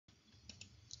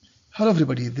Hello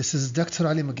everybody, this is Dr.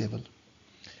 Ali Magable.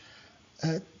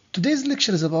 Today's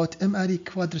lecture is about M-ary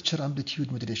quadrature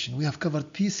amplitude modulation. We have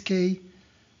covered PSK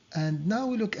and now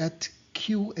we look at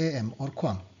QAM or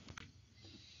QAM.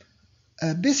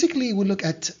 Basically we look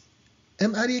at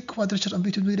M-ary quadrature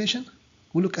amplitude modulation,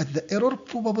 we look at the error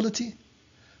probability,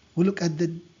 we look at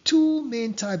the two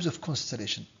main types of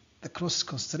constellation, the cross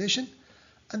constellation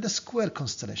and the square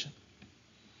constellation.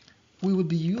 We will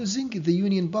be using the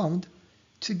union bound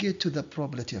to get to the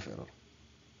probability of error.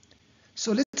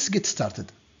 So let's get started.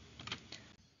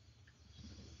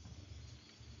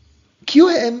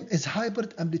 QAM is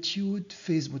hybrid amplitude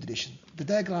phase modulation. The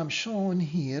diagram shown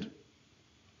here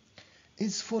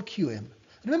is for QAM.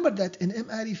 Remember that in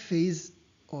M-ary phase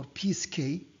or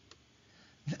PSK,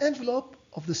 the envelope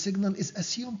of the signal is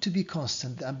assumed to be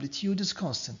constant. The amplitude is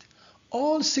constant.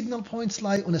 All signal points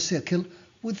lie on a circle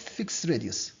with fixed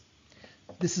radius.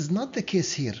 This is not the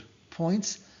case here.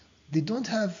 Points, they don't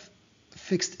have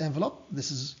fixed envelope. This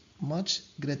is much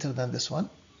greater than this one,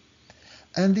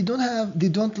 and they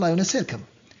don't lie on a circle.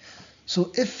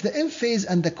 So if the M phase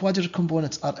and the quadrature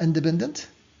components are independent,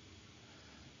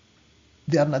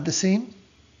 they are not the same.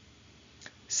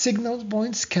 Signal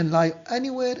points can lie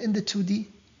anywhere in the 2D,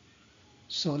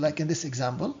 so like in this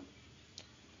example.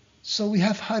 So we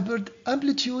have hybrid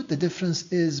amplitude. The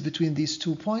difference is between these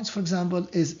 2 points, for example,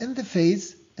 is in the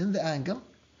phase, in the angle,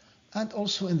 and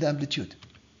also in the amplitude.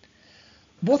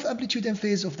 Both amplitude and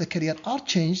phase of the carrier are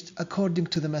changed according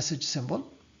to the message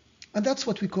symbol, and that's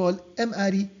what we call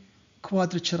M-ary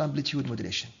quadrature amplitude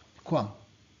modulation, QAM.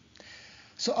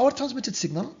 So our transmitted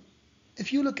signal,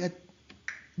 if you look at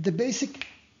the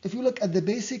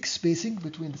basic spacing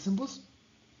between the symbols,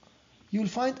 you will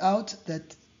find out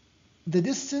that the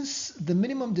distance, the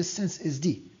minimum distance is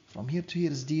d. From here to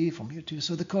here is d, from here to here.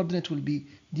 So the coordinate will be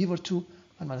d over 2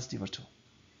 and minus d over 2.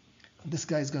 This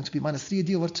guy is going to be minus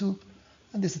 3d over 2,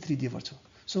 and this is 3d over 2.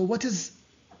 So what is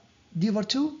d over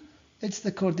 2? It's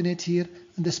the coordinate here,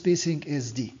 and the spacing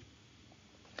is d.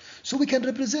 So we can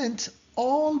represent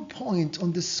all points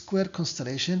on this square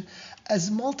constellation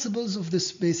as multiples of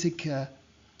this basic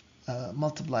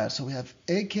multiplier. So we have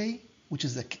ak, which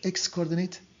is the x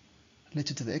coordinate,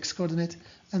 related to the x coordinate,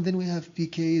 and then we have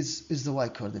pk is the y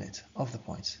coordinate of the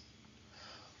points.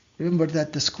 Remember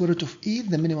that the square root of e,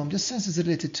 the minimum distance, is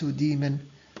related to d min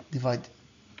divided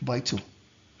by 2.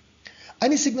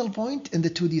 Any signal point in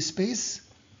the 2D space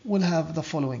will have the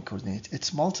following coordinate.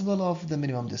 It's multiple of the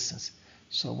minimum distance.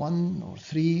 So 1 or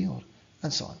 3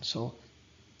 and so on. So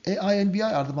ai and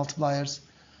bi are the multipliers.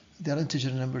 They are integer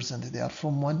numbers and they are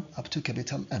from 1 up to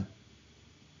capital M.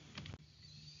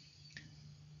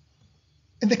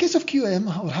 In the case of QAM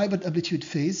or hybrid amplitude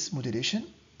phase modulation,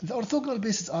 the orthogonal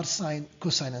bases are sine,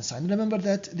 cosine, and sine. Remember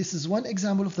that this is one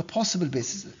example of the possible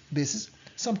bases.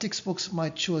 Some textbooks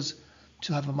might choose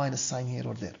to have a minus sign here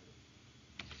or there.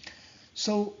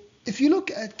 So if you look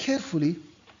at carefully,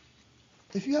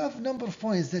 if you have a number of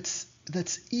points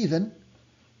that's even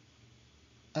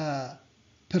per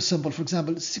symbol, for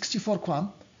example, 64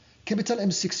 QAM, capital M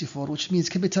is 64, which means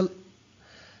the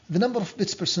number of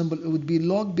bits per symbol would be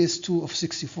log base 2 of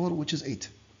 64, which is 8.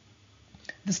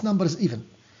 This number is even.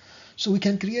 So we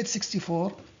can create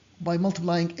 64 by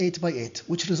multiplying 8 by 8,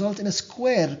 which result in a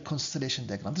square constellation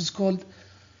diagram. This is called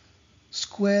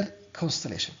square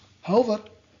constellation. However,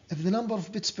 if the number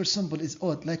of bits per symbol is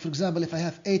odd, like for example, if I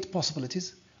have 8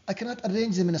 possibilities, I cannot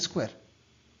arrange them in a square.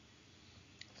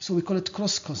 So we call it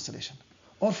cross constellation.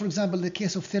 Or for example, the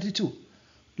case of 32,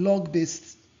 log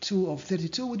base 2 of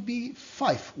 32 would be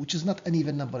 5, which is not an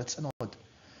even number, it's an odd.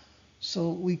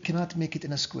 So we cannot make it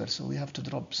in a square, so we have to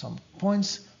drop some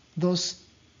points. Both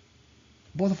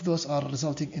of those are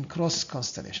resulting in cross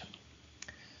constellation.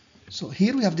 So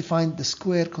here we have defined the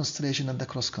square constellation and the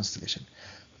cross constellation.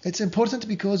 It's important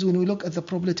because when we look at the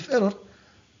probability of error,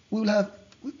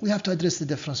 we have to address the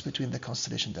difference between the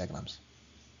constellation diagrams.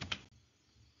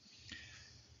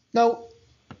 Now,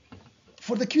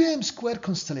 for the QAM square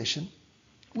constellation,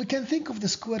 we can think of the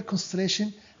square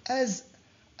constellation as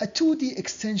a 2D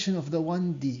extension of the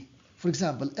 1D. For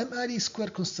example, M-ary square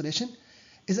constellation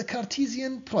is a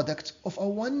Cartesian product of a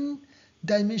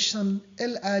one-dimensional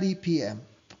L-ary PM.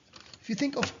 If you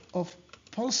think of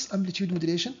pulse amplitude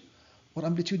modulation or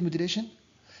amplitude modulation,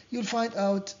 you'll find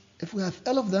out if we have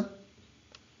L of them,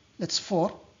 that's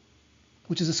 4,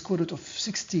 which is a square root of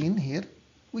 16 here,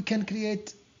 we can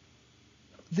create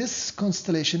this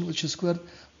constellation, which is squared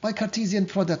by Cartesian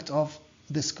product of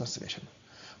this constellation.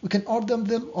 We can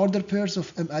order pairs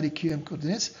of M-ary QM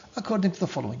coordinates according to the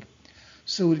following.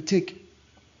 So we'll take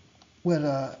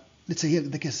where let's say here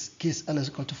the case L is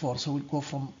equal to 4, so we'll go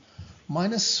from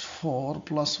minus 4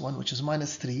 plus 1, which is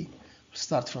minus 3.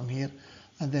 Start from here,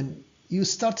 and then you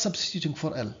start substituting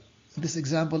for L. In this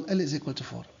example, L is equal to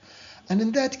 4. And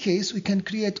in that case, we can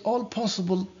create all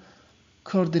possible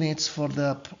coordinates for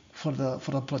the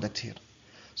product here.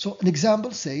 So an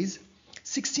example says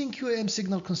 16 QAM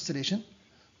signal constellation,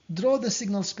 draw the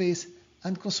signal space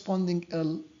and corresponding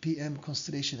LPM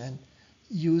constellation and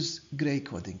use gray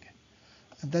coding.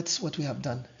 And that's what we have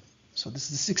done. So this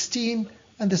is the 16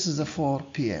 and this is the 4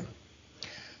 PM.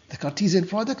 The Cartesian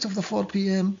product of the 4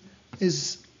 PM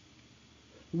is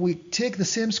we take the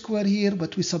same square here,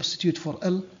 but we substitute for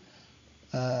L.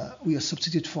 We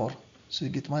substitute 4. So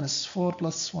you get minus 4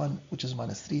 plus 1, which is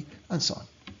minus 3, and so on.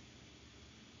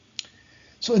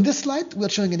 So in this slide, we're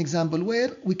showing an example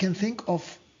where we can think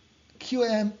of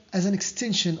QAM as an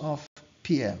extension of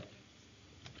PM.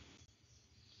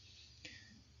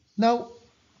 Now,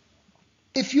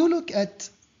 if you look at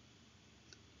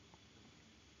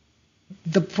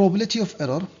the probability of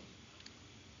error,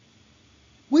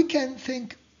 we can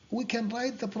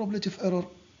write the probability of error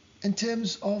in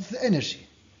terms of the energy.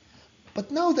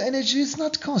 But now the energy is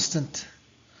not constant.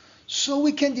 So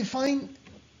we can define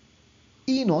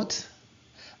E naught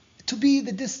to be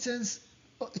the distance,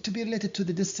 to be related to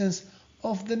the distance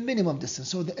of the minimum distance.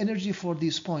 So the energy for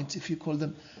these points, if you call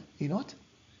them E naught,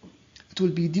 it will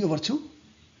be D over 2,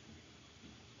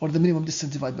 or the minimum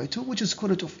distance divided by 2, which is square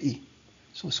root of E.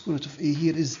 So square root of E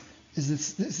here is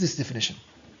this definition.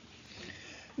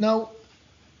 Now,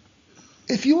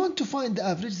 if you want to find the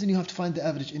average, then you have to find the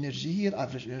average energy here,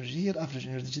 average energy here, average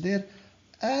energy there,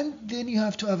 and then you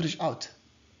have to average out.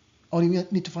 Or you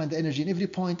need to find the energy in every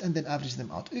point and then average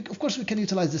them out. Of course, we can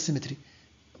utilize the symmetry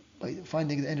by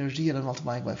finding the energy here and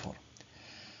multiplying by 4.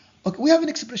 Okay, we have an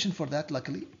expression for that,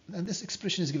 luckily, and this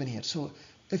expression is given here. So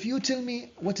if you tell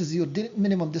me what is your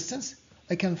minimum distance,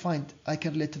 I can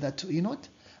relate to that to E naught,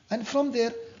 and from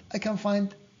there I can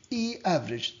find E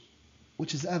average,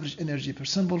 which is the average energy per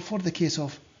symbol for the case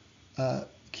of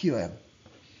QAM.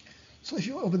 So if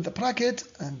you open the bracket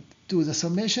and do the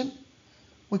summation,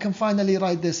 we can finally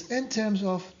write this in terms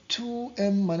of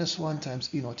 2m minus 1 times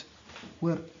E naught,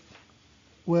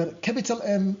 where capital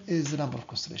M is the number of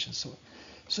constellations.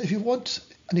 So if you want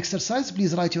an exercise,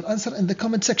 please write your answer in the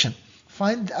comment section.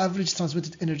 Find the average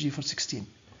transmitted energy for 16.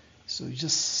 So you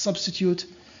just substitute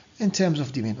in terms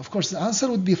of dmin. Of course, the answer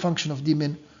would be a function of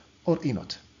dmin or E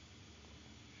naught.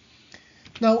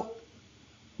 Now,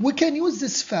 we can use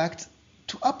this fact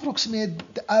to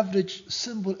approximate the average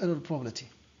symbol error probability.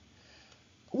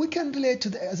 We can relate to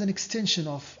the as an extension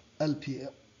of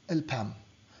LPM.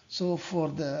 So for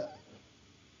the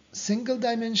single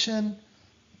dimension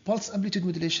pulse amplitude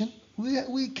modulation,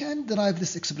 we can derive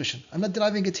this expression. I'm not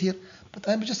deriving it here, but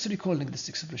I'm just recalling this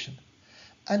expression.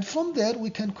 And from there, we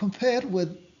can compare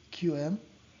with QAM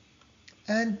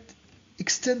and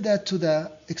extend that to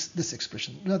this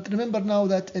expression. Now, remember now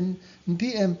that in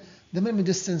PM, the minimum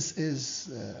distance is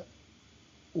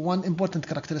one important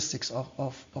characteristics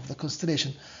of the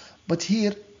constellation. But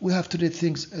here, we have to relate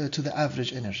things to the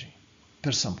average energy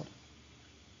per symbol.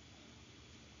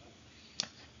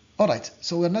 All right,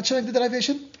 so we're not showing the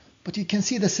derivation, but you can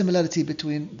see the similarity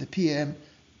between the PM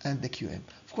and the QAM.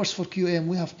 Of course, for QAM,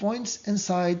 we have points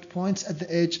inside, points at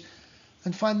the edge,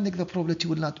 and finding the probability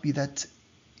will not be that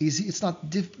easy. It's not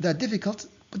that difficult,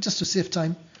 but just to save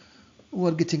time,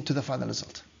 we're getting to the final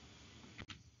result.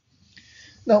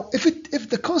 Now, if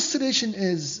the constellation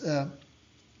is,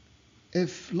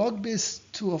 if log base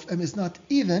 2 of m is not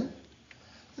even,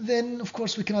 then of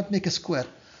course we cannot make a square.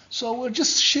 So we're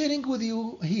just sharing with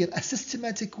you here a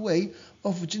systematic way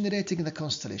of generating the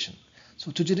constellation.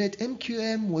 So to generate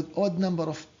MQAM with odd number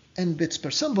of n bits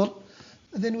per symbol,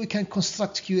 then we can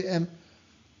construct QAM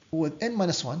with n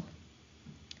minus 1,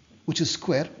 which is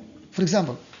square. For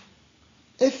example,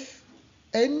 if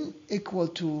n equal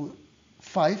to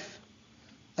 5,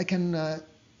 I can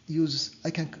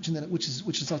generate, which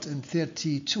results in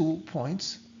 32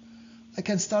 points. I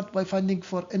can start by finding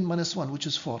for n minus 1, which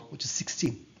is 4, which is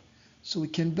 16. So we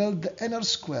can build the inner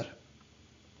square.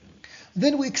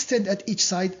 Then we extend at each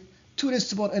side 2 raised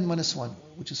to the power n minus 1,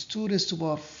 which is 2 raised to the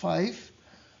power 5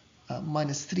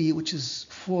 minus 3, which is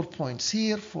 4 points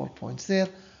here, 4 points there,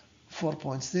 4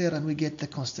 points there, and we get the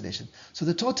constellation. So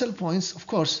the total points, of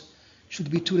course, should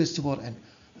be 2 raised to the power n.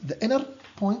 The inner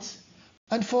points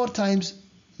and 4 times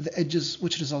the edges,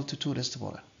 which result to 2 raised to the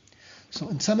power n. So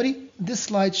in summary, this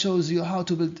slide shows you how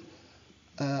to build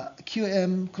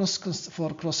QAM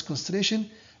for cross constellation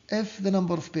if the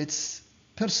number of bits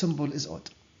per symbol is odd.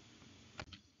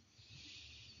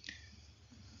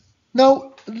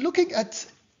 Now, looking at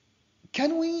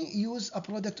Can we use a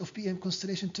product of PM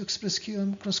constellation to express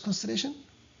QAM cross constellation?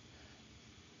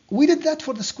 We did that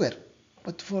for the square,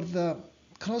 but for the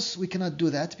cross we cannot do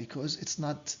that because it's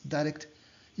not direct.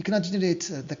 You cannot generate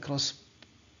the cross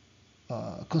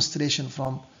constellation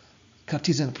from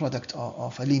Cartesian product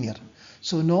of a linear.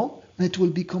 So no, it will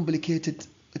be complicated.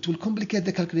 It will complicate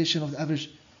the calculation of the average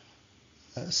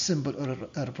symbol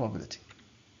error probability.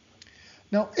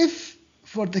 Now, if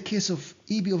for the case of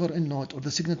EB over N naught or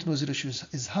the signal to noise ratio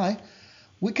is high,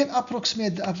 we can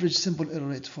approximate the average symbol error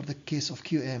rate for the case of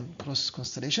QAM cross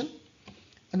constellation,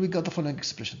 and we got the following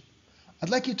expression. I'd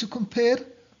like you to compare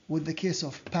with the case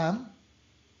of PAM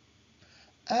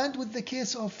and with the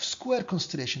case of square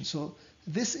constellation. So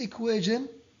this equation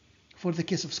for the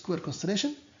case of square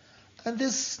constellation, and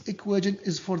this equation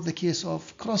is for the case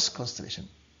of cross constellation.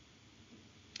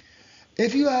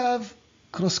 If you have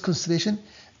cross constellation,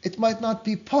 it might not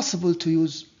be possible to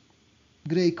use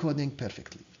gray coding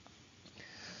perfectly.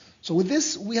 So with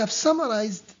this, we have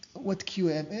summarized what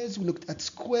QAM is. We looked at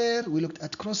square, we looked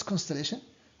at cross constellation.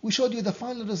 We showed you the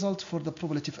final result for the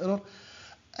probability of error,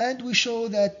 and we show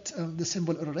that the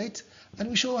symbol error rate, and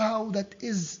we show how that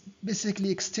is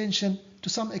basically extension to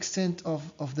some extent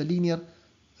of the linear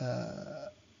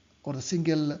or the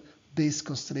single base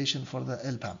constellation for the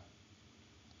LPAM.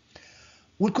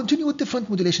 We'll continue with different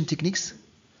modulation techniques,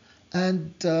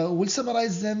 and we'll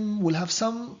summarize them. We'll have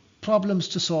some problems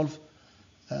to solve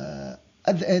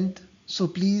at the end, so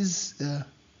please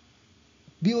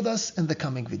be with us in the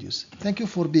coming videos. Thank you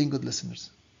for being good listeners.